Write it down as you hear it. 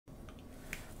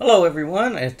Hello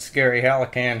everyone, it's Gary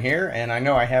Hallican here, and I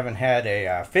know I haven't had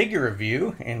a figure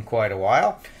review in quite a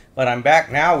while, but I'm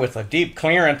back now with a deep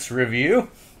clearance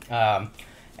review.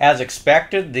 As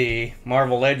expected, the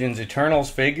Marvel Legends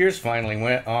Eternals figures finally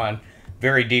went on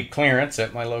very deep clearance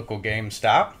at my local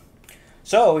GameStop.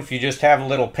 So if you just have a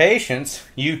little patience,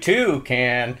 you too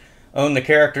can own the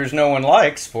characters no one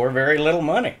likes for very little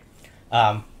money.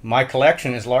 My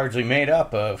collection is largely made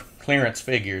up of clearance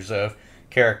figures of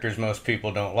characters most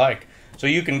people don't like. So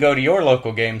you can go to your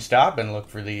local GameStop and look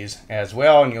for these as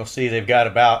well, and you'll see they've got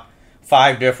about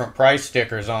 5 different price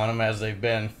stickers on them as they've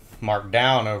been marked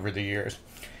down over the years.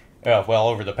 Well,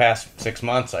 over the past 6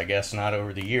 months, I guess, not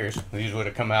over the years. These would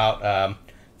have come out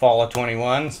fall of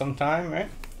 21 sometime, right?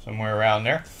 Somewhere around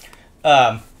there.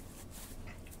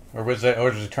 Or was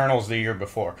Eternals the year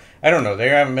before? I don't know. They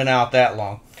haven't been out that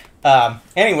long.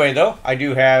 Anyway, though, I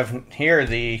do have here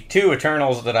the 2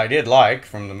 Eternals that I did like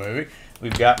from the movie.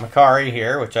 We've got Makkari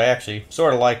here, which I actually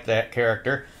sort of liked that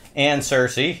character, and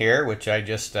Sersi here, which I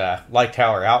just liked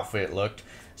how her outfit looked.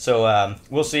 So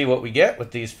we'll see what we get with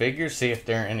these figures, see if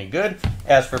they're any good.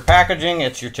 As for packaging,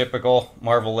 it's your typical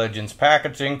Marvel Legends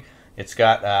packaging. It's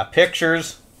got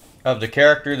pictures of the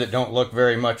character that don't look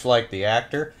very much like the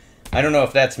actor. I don't know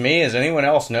if that's me. Has anyone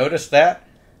else noticed that?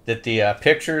 That the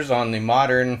pictures on the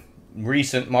modern,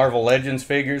 recent Marvel Legends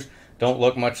figures don't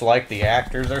look much like the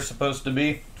actors they're supposed to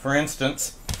be. For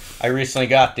instance, I recently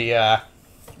got the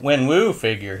Wenwu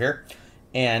figure here,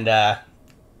 and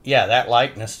yeah, that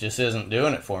likeness just isn't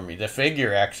doing it for me. The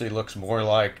figure actually looks more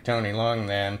like Tony Leung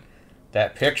than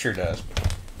that picture does.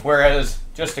 Whereas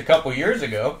just a couple years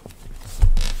ago,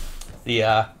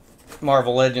 the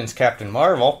Marvel Legends Captain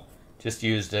Marvel just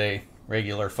used a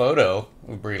regular photo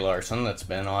of Brie Larson that's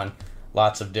been on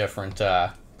lots of different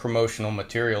promotional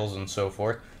materials and so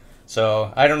forth.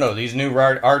 So, I don't know, these new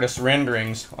artist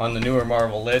renderings on the newer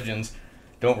Marvel Legends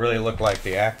don't really look like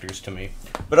the actors to me.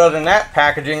 But other than that,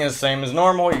 packaging is the same as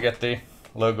normal. You get the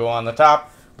logo on the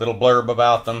top, little blurb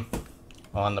about them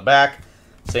on the back,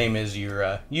 same as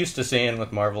you're used to seeing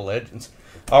with Marvel Legends.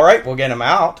 Alright, we'll get them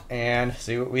out and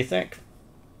see what we think.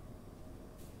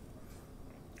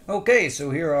 Okay,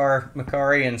 so here are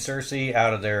Makkari and Sersi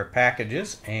out of their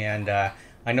packages, and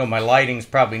I know my lighting's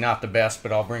probably not the best,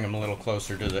 but I'll bring them a little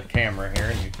closer to the camera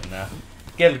here, and you can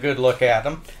get a good look at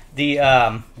them.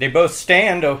 They both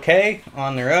stand okay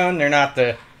on their own. They're not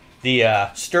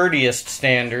the sturdiest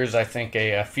standers. I think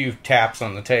a few taps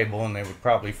on the table and they would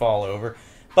probably fall over.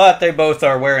 But they both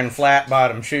are wearing flat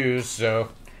bottom shoes, so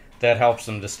that helps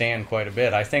them to stand quite a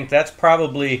bit. I think that's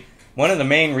probably one of the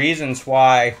main reasons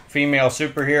why female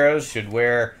superheroes should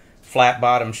wear flat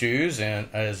bottom shoes, and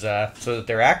so that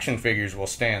their action figures will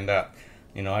stand up.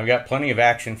 You know, I've got plenty of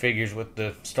action figures with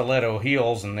the stiletto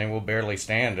heels and they will barely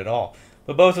stand at all.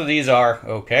 But both of these are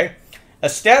okay.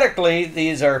 Aesthetically,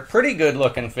 these are pretty good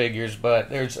looking figures, but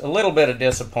there's a little bit of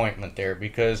disappointment there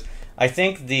because I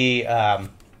think the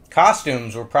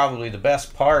costumes were probably the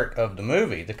best part of the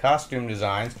movie, the costume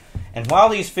designs. And while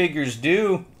these figures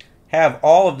do have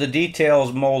all of the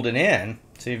details molded in,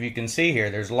 see if you can see here,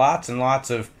 there's lots and lots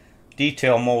of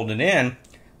detail molded in.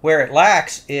 Where it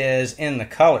lacks is in the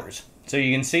colors. So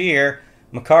you can see here,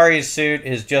 Makkari's suit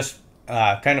is just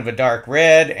kind of a dark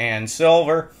red and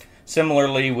silver.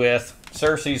 Similarly with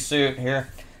Sersi's suit here,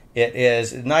 it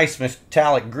is a nice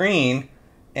metallic green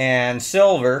and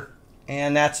silver,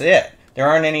 and that's it. There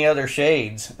aren't any other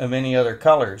shades of any other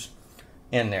colors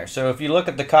in there. So if you look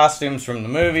at the costumes from the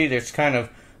movie, there's kind of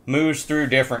moves through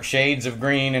different shades of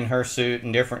green in her suit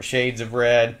and different shades of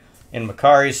red in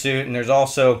Makkari's suit, and there's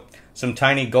also some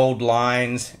tiny gold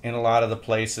lines in a lot of the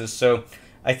places. So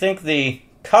I think the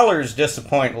colors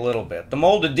disappoint a little bit. The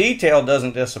molded detail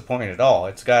doesn't disappoint at all.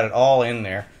 It's got it all in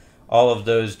there, all of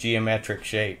those geometric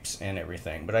shapes and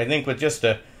everything. But I think with just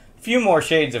a few more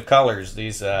shades of colors,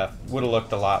 these would have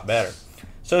looked a lot better.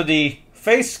 So the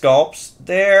face sculpts,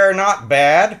 they're not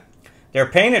bad. They're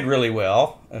painted really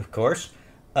well, of course.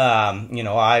 You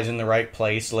know, eyes in the right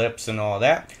place, lips and all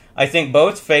that. I think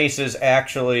both faces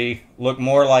actually look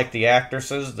more like the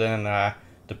actresses than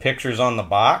the pictures on the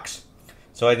box.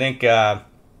 So I think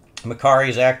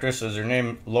Makkari's actress is her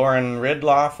name, Lauren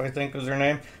Ridloff, I think was her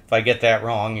name. If I get that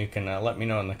wrong, you can let me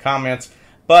know in the comments.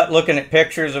 But looking at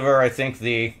pictures of her, I think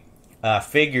the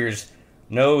figure's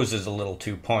nose is a little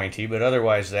too pointy. But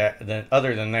otherwise,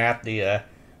 other than that, the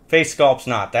face sculpt's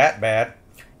not that bad.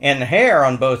 And the hair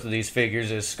on both of these figures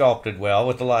is sculpted well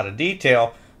with a lot of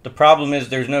detail. The problem is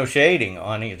there's no shading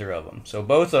on either of them. So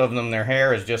both of them, their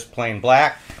hair is just plain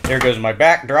black. There goes my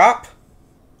backdrop.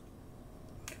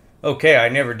 Okay, I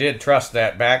never did trust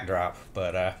that backdrop,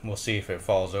 but we'll see if it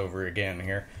falls over again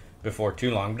here. before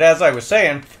too long. But as I was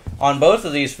saying, on both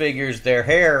of these figures, their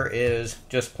hair is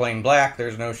just plain black.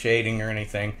 There's no shading or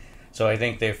anything. So I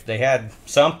think they had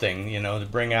something, you know, to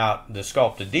bring out the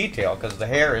sculpted detail, because the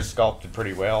hair is sculpted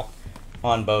pretty well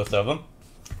on both of them.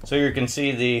 So you can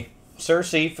see the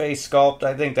Sersi face sculpt.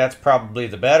 I think that's probably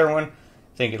the better one.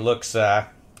 I think it looks,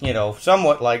 you know,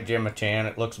 somewhat like Gemma-chan.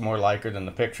 It looks more like her than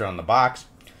the picture on the box.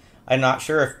 I'm not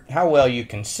sure how well you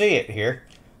can see it here,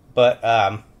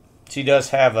 but she does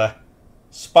have a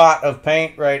spot of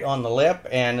paint right on the lip,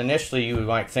 and initially you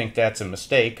might think that's a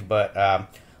mistake, but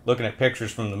looking at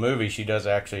pictures from the movie, she does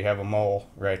actually have a mole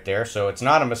right there. So it's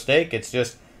not a mistake, it's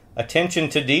just attention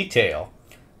to detail.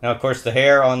 Now, of course, the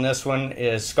hair on this one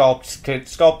is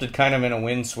sculpted kind of in a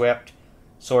windswept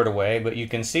sort of way, but you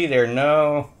can see there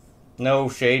no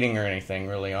shading or anything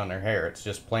really on their hair. It's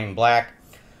just plain black.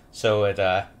 So it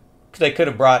they could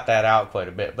have brought that out quite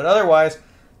a bit. But otherwise,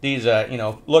 these you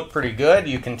know, look pretty good.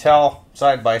 You can tell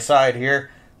side by side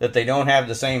here that they don't have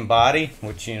the same body,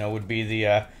 which, you know, would be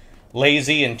the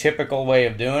lazy and typical way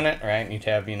of doing it, right? You'd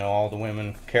have, you know, all the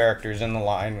women characters in the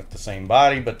line with the same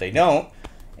body, but they don't,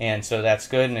 and so that's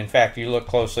good. And in fact, you look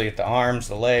closely at the arms,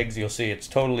 the legs, you'll see it's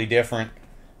totally different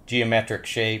geometric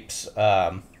shapes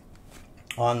on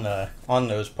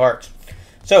those parts.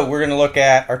 So we're going to look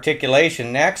at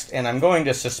articulation next, and I'm going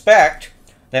to suspect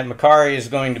that Makkari is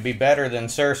going to be better than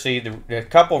Sersi. A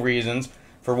couple reasons.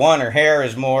 For one, her hair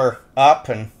is more up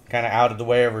and kind of out of the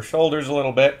way of her shoulders a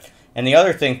little bit. And the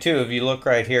other thing, too, if you look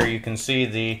right here, you can see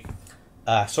the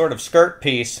sort of skirt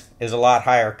piece is a lot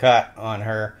higher cut on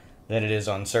her than it is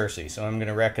on Sersi. So I'm going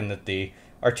to reckon that the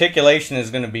articulation is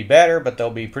going to be better, but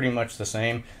they'll be pretty much the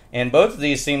same. And both of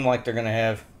these seem like they're going to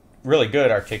have really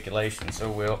good articulation.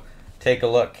 So we'll take a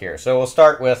look here. So we'll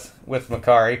start with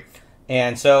Makkari.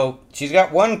 And so she's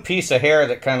got one piece of hair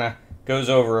that kind of goes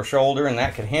over her shoulder, and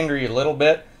that could hinder you a little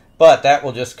bit. But that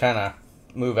will just kind of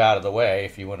move out of the way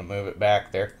if you want to move it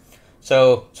back there.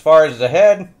 So as far as the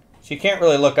head, she can't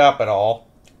really look up at all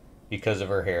because of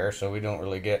her hair, so we don't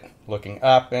really get looking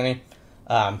up any.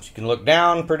 She can look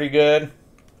down pretty good,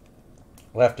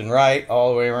 left and right, all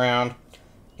the way around,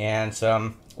 and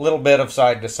some little bit of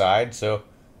side to side, so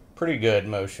pretty good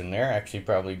motion there. Actually,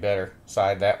 probably better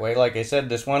side that way. Like I said,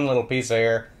 this one little piece of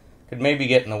hair could maybe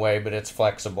get in the way, but it's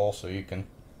flexible, so you can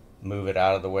move it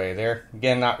out of the way there.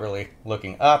 Again, not really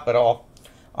looking up at all.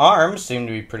 Arms seem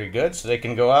to be pretty good, so they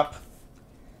can go up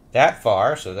that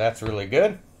far, so that's really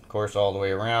good. Of course, all the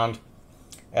way around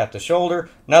at the shoulder.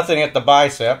 Nothing at the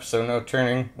biceps, so no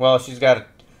turning. Well, she's got a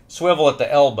swivel at the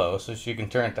elbow, so she can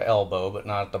turn at the elbow, but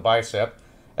not at the bicep.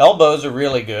 Elbows are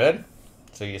really good,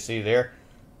 so you see there.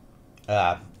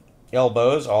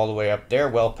 Elbows all the way up there,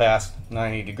 well past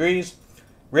 90 degrees.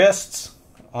 Wrists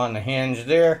on the hinge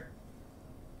there,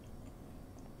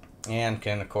 and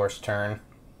can, of course, turn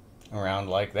around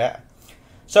like that.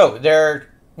 So their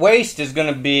waist is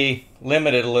going to be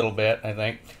limited a little bit, I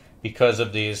think, because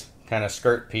of these kind of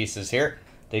skirt pieces here.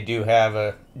 They do have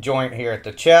a joint here at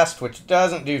the chest, which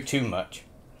doesn't do too much.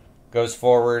 Goes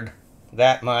forward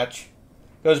that much.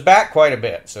 Goes back quite a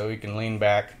bit, so you can lean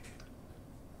back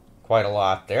quite a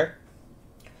lot there.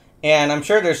 And I'm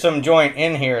sure there's some joint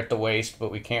in here at the waist,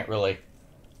 but we can't really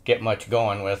get much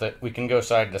going with it. We can go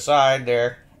side to side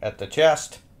there at the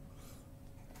chest.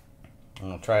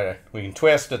 And we can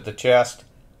twist at the chest,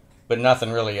 but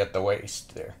nothing really at the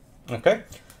waist there. Okay,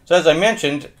 so as I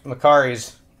mentioned,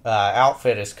 Makkari's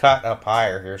outfit is cut up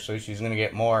higher here, so she's going to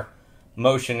get more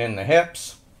motion in the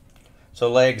hips.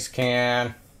 So legs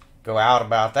can go out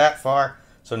about that far,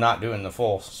 so not doing the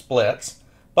full splits,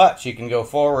 but she can go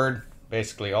forward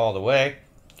basically all the way.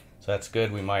 So that's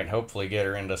good. We might hopefully get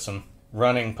her into some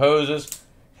running poses.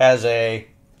 Has a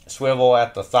swivel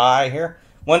at the thigh here.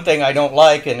 One thing I don't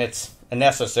like, and it's a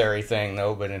necessary thing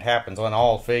though, but it happens on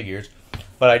all figures,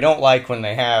 but I don't like when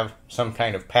they have some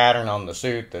kind of pattern on the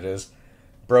suit that is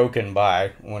broken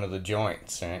by one of the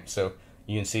joints, right? So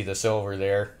you can see the silver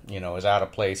there, you know, is out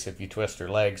of place if you twist her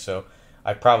leg. So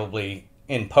I probably,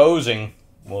 in posing,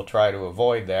 will try to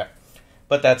avoid that,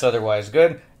 but that's otherwise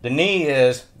good. The knee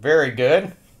is very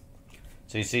good.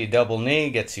 So you see double knee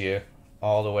gets you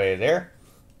all the way there.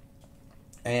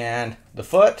 And the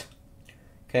foot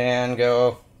can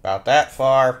go about that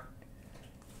far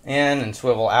in and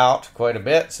swivel out quite a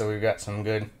bit. So we've got some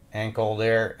good ankle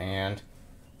there and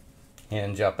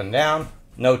hinge up and down.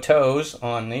 No toes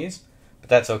on these, but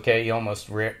that's okay. You almost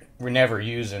never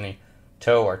use any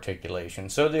toe articulation.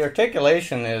 So the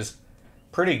articulation is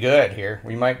pretty good here.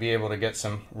 We might be able to get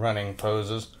some running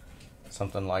poses,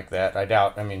 something like that. I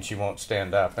doubt, I mean, she won't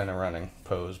stand up in a running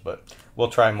pose, but we'll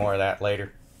try more of that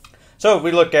later. So if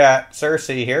we look at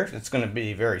Sersi here, it's going to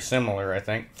be very similar, I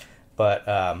think, but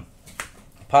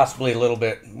possibly a little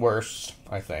bit worse,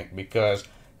 I think, because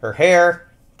her hair,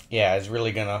 yeah, is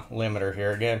really going to limit her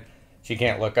here. Again, she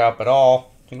can't look up at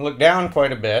all. She can look down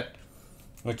quite a bit,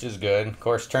 which is good. Of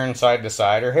course, turn side to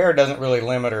side. Her hair doesn't really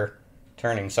limit her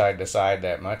turning side to side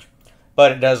that much,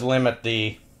 but it does limit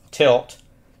the tilt.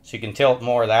 She can tilt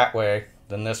more that way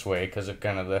than this way because of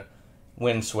kind of the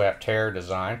windswept hair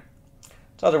design.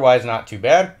 It's otherwise not too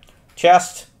bad.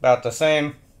 Chest, about the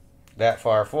same. That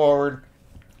far forward.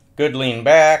 Good lean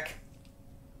back.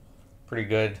 Pretty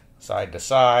good side to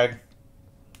side.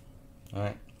 All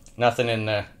right. Nothing in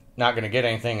the, not going to get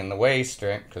anything in the waist,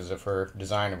 right, because of her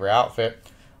design of her outfit.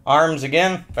 Arms,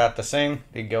 again, about the same.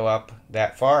 They go up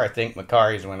that far. I think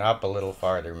Makkari's went up a little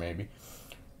farther, maybe.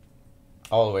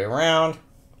 All the way around.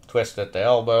 Twist at the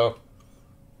elbow.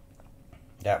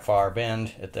 That far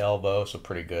bend at the elbow, so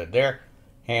pretty good there.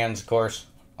 Hands, of course,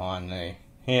 on the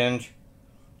hinge.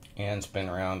 And spin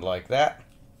around like that.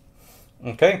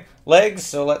 Okay, legs,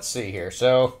 so let's see here.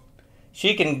 So,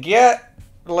 she can get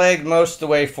the leg most of the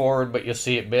way forward, but you'll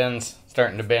see it bends,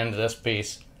 starting to bend this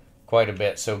piece quite a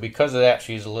bit. So because of that,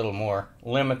 she's a little more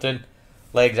limited.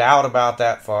 Legs out about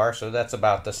that far, so that's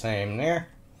about the same there.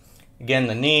 Again,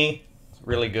 the knee,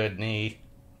 really good knee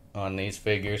on these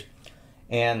figures.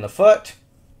 And the foot,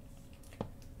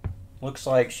 looks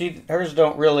like hers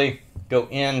don't really go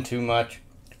in too much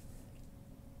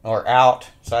or out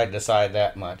side to side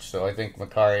that much. So I think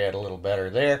Makkari had a little better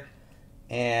there.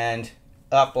 And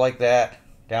up like that,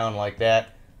 down like that,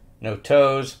 no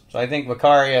toes. So I think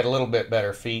Makkari had a little bit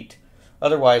better feet.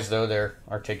 Otherwise, though, their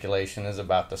articulation is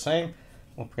about the same.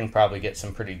 We can probably get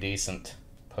some pretty decent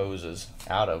poses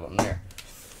out of them there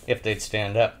if they'd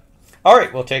stand up. All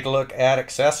right, we'll take a look at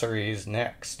accessories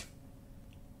next.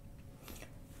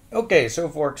 Okay, so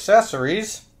for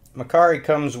accessories, Makkari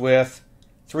comes with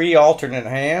 3 alternate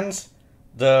hands,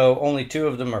 though only 2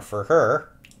 of them are for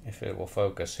her, if it will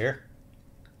focus here.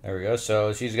 There we go.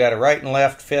 So she's got a right and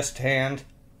left fist hand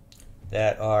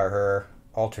that are her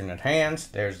alternate hands.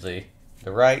 There's the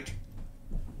right.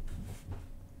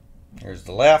 Here's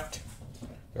the left.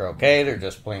 They're okay. They're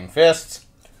just plain fists.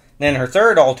 Then her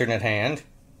third alternate hand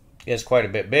is quite a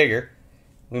bit bigger.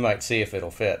 We might see if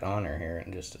it'll fit on her here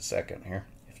in just a second here.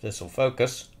 If this will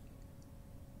focus.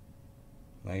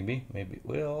 Maybe it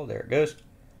will. There it goes.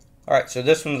 Alright, so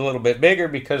this one's a little bit bigger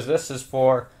because this is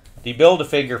for the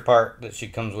Build-A-Figure part that she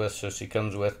comes with. So she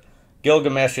comes with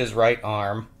Gilgamesh's right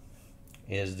arm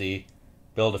is the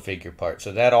Build-A-Figure part.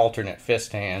 So that alternate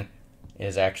fist hand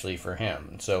is actually for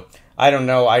him. So I don't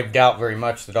know. I doubt very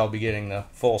much that I'll be getting the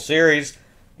full series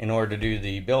in order to do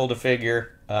the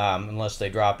Build-A-Figure unless they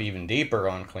drop even deeper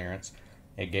on clearance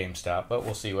at GameStop. But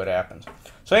we'll see what happens.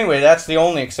 So anyway, that's the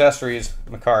only accessories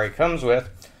Makkari comes with,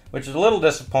 which is a little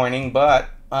disappointing, but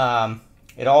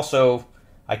it also,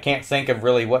 I can't think of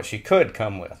really what she could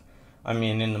come with. I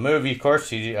mean, in the movie, of course,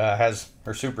 she has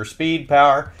her super speed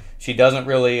power. She doesn't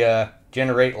really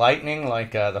generate lightning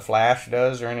like the Flash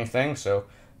does or anything, so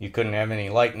you couldn't have any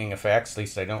lightning effects. At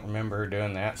least I don't remember her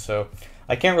doing that. So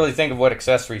I can't really think of what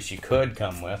accessories she could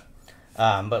come with.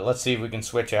 But let's see if we can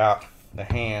switch out the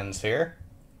hands here.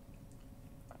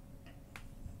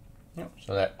 Yep,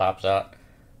 so that pops out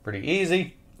pretty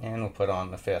easy. And we'll put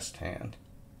on the fist hand.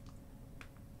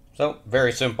 So,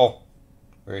 very simple.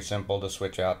 Very simple to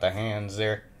switch out the hands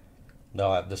there.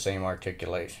 They'll have the same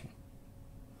articulation.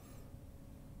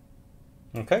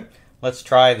 Okay, let's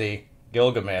try the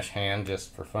Gilgamesh hand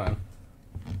just for fun.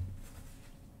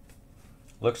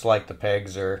 Looks like the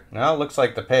pegs are... No, looks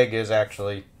like the peg is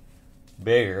actually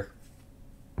bigger.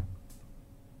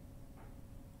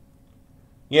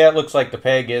 Yeah, it looks like the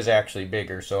peg is actually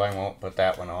bigger, so I won't put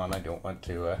that one on. I don't want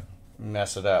to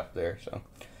mess it up there. So,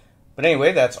 but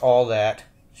anyway, that's all that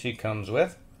she comes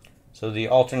with. So the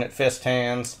alternate fist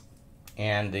hands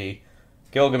and the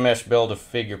Gilgamesh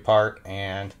Build-A-Figure part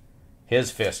and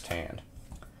his fist hand.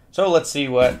 So let's see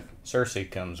what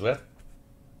Sersi comes with.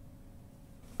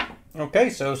 Okay,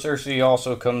 so Sersi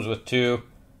also comes with 2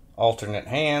 alternate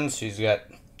hands. She's got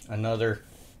another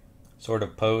sort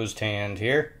of posed hand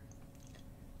here.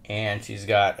 And she's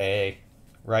got a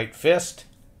right fist.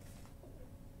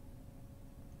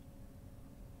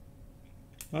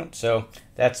 So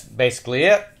that's basically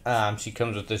it. She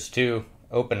comes with these 2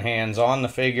 open hands on the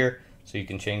figure, so you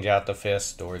can change out the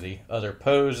fist or the other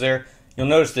pose there. You'll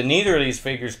notice that neither of these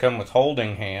figures come with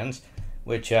holding hands,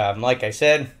 which, like I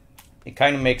said, it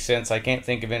kind of makes sense. I can't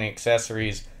think of any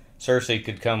accessories Sersi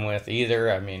could come with either.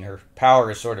 I mean, her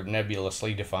power is sort of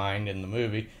nebulously defined in the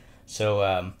movie,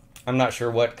 so I'm not sure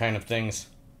what kind of things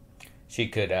she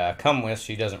could come with.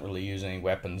 She doesn't really use any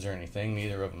weapons or anything.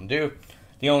 Neither of them do.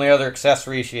 The only other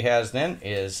accessory she has then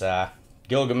is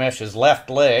Gilgamesh's left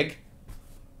leg.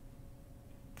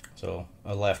 So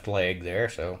a left leg there.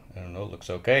 So I don't know, it looks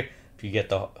okay. If you get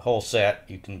the whole set,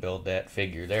 you can build that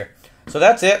figure there. So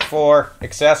that's it for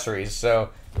accessories. So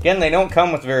again, they don't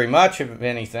come with very much of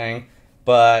anything,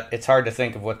 but it's hard to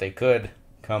think of what they could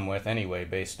come with anyway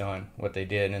based on what they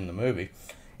did in the movie.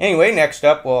 Anyway, next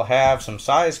up we'll have some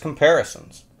size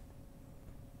comparisons.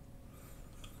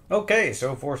 Okay,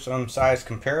 so for some size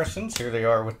comparisons, here they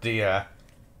are with the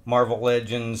Marvel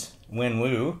Legends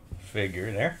Wenwu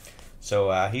figure there.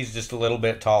 So he's just a little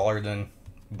bit taller than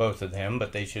both of them,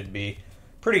 but they should be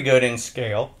pretty good in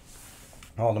scale.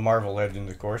 All the Marvel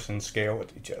Legends, of course, in scale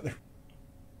with each other.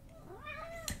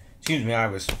 Excuse me, I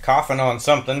was coughing on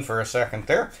something for a second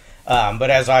there.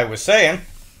 But as I was saying,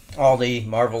 all the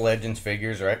Marvel Legends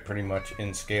figures are pretty much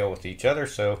in scale with each other,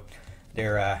 so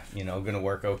they're going to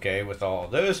work okay with all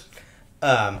of those.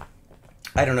 I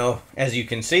don't know, as you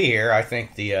can see here, I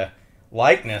think the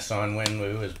likeness on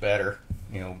Wenwu is better.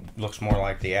 Looks more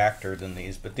like the actor than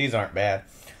these, but these aren't bad.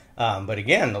 But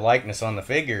again, the likeness on the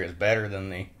figure is better than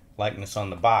the likeness on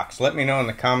the box. Let me know in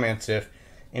the comments if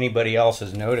anybody else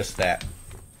has noticed that.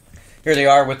 Here they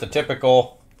are with the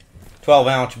typical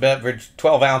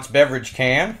 12-ounce beverage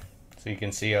can, so you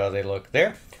can see how they look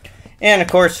there. And of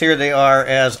course, here they are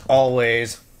as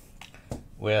always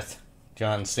with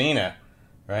John Cena,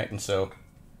 right? And so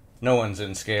no one's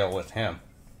in scale with him.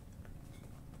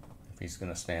 He's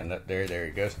going to stand up there. There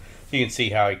he goes. You can see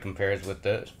how he compares with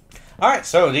those. Alright,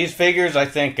 so these figures, I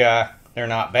think they're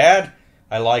not bad.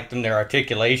 I like them. Their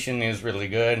articulation is really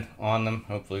good on them.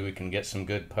 Hopefully we can get some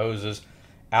good poses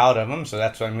out of them. So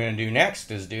that's what I'm going to do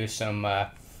next, is do some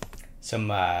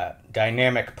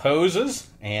dynamic poses.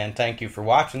 And thank you for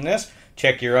watching this.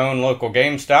 Check your own local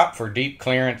GameStop for deep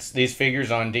clearance, these figures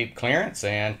on deep clearance.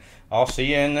 And I'll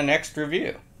see you in the next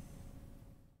review.